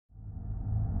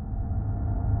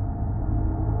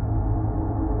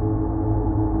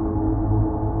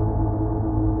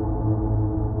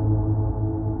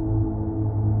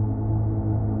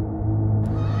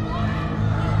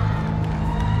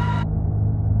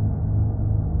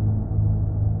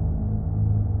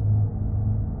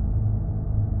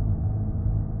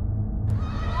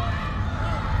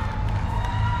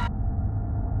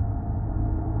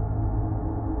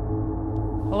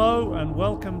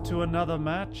to another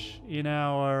match in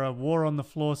our War on the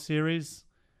Floor series.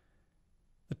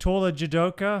 The taller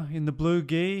judoka in the blue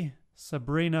gi,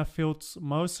 Sabrina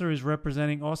Filzmoser, is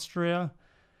representing Austria.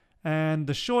 And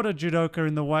the shorter judoka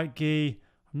in the white gi,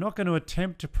 I'm not going to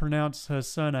attempt to pronounce her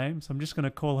surname, so I'm just going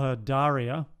to call her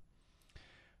Daria.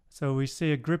 So we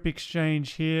see a grip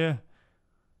exchange here.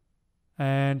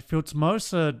 And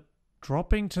Filzmoser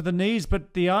dropping to the knees,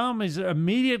 but the arm is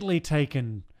immediately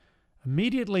taken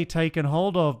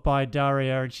hold of by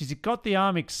Daria, and she's got the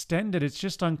arm extended. It's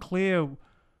just unclear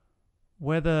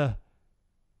whether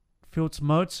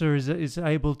Filzmoser is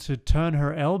able to turn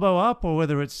her elbow up or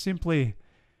whether it's simply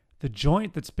the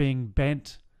joint that's being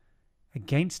bent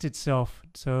against itself.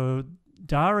 So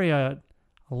Daria,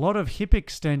 a lot of hip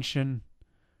extension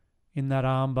in that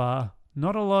armbar,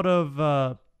 not a lot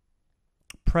of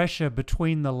pressure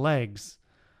between the legs,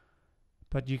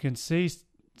 but you can see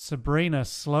Sabrina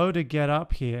slow to get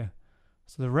up here.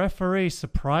 So the referee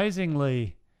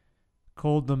surprisingly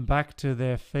called them back to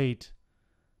their feet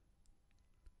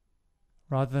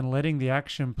rather than letting the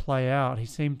action play out. He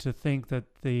seemed to think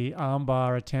that the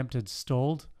armbar attempt had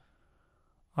stalled.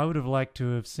 I would have liked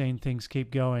to have seen things keep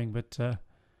going, but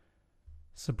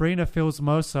Sabrina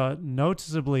Filzmoser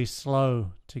noticeably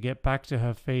slow to get back to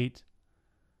her feet.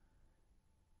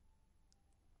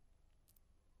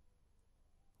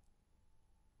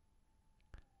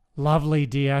 Lovely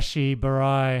Diashi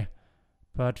Barai,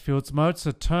 but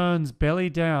Filzmoser turns belly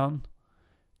down.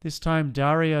 This time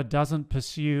Daria doesn't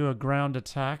pursue a ground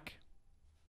attack.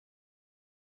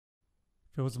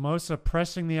 Filzmoser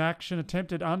pressing the action,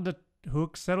 attempted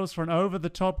underhook, settles for an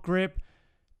over-the-top grip.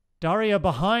 Daria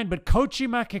behind, but Kochi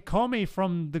Makikomi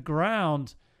from the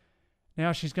ground.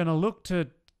 Now she's going to look to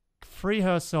free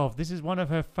herself. This is one of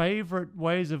her favorite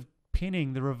ways of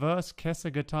pinning, the reverse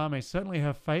Kesagatame, certainly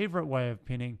her favorite way of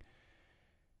pinning.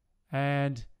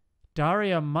 And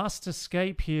Daria must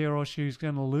escape here or she's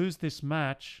going to lose this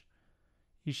match.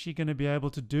 Is she going to be able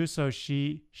to do so?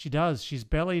 She does. She's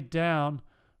bellied down.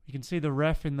 You can see the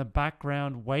ref in the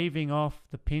background waving off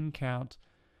the pin count.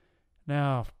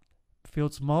 Now,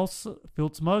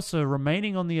 Filzmoser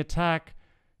remaining on the attack.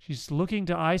 She's looking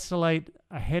to isolate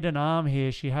a head and arm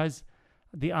here. She has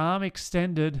the arm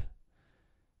extended.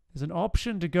 There's an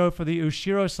option to go for the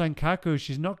Ushiro Sankaku.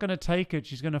 She's not going to take it.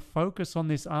 She's going to focus on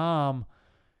this arm.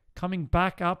 Coming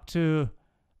back up to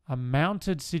a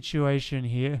mounted situation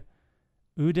here.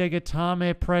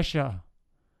 Udegatame pressure.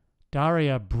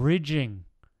 Daria bridging.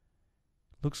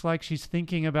 Looks like she's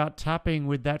thinking about tapping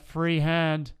with that free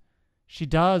hand. She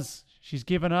does. She's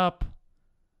given up.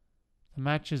 The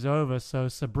match is over. So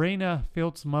Sabrina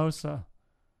Filzmoser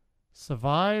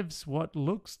survives what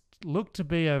looked to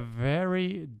be a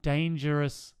very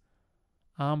dangerous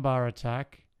armbar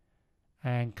attack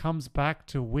and comes back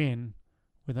to win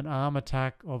with an arm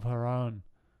attack of her own.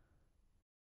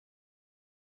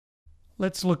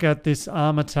 Let's look at this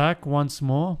arm attack once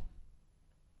more.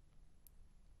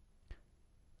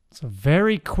 It's a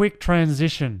very quick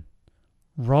transition.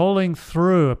 Rolling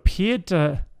through, appeared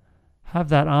to have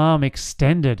that arm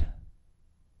extended.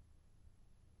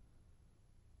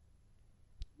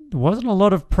 There wasn't a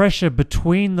lot of pressure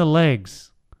between the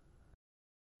legs.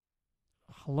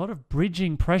 A lot of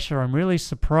bridging pressure. I'm really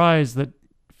surprised that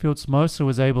Filzmoser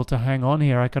was able to hang on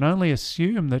here. I can only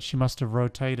assume that she must have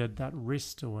rotated that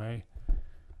wrist away.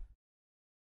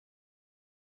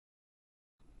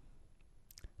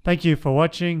 Thank you for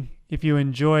watching. If you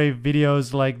enjoy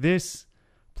videos like this,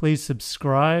 please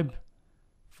subscribe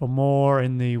for more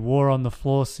in the War on the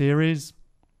Floor series.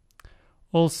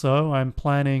 Also, I'm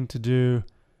planning to do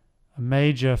a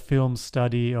major film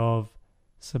study of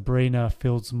Sabrina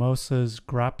Filzmoser's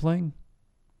grappling.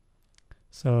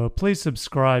 So please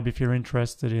subscribe if you're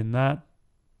interested in that.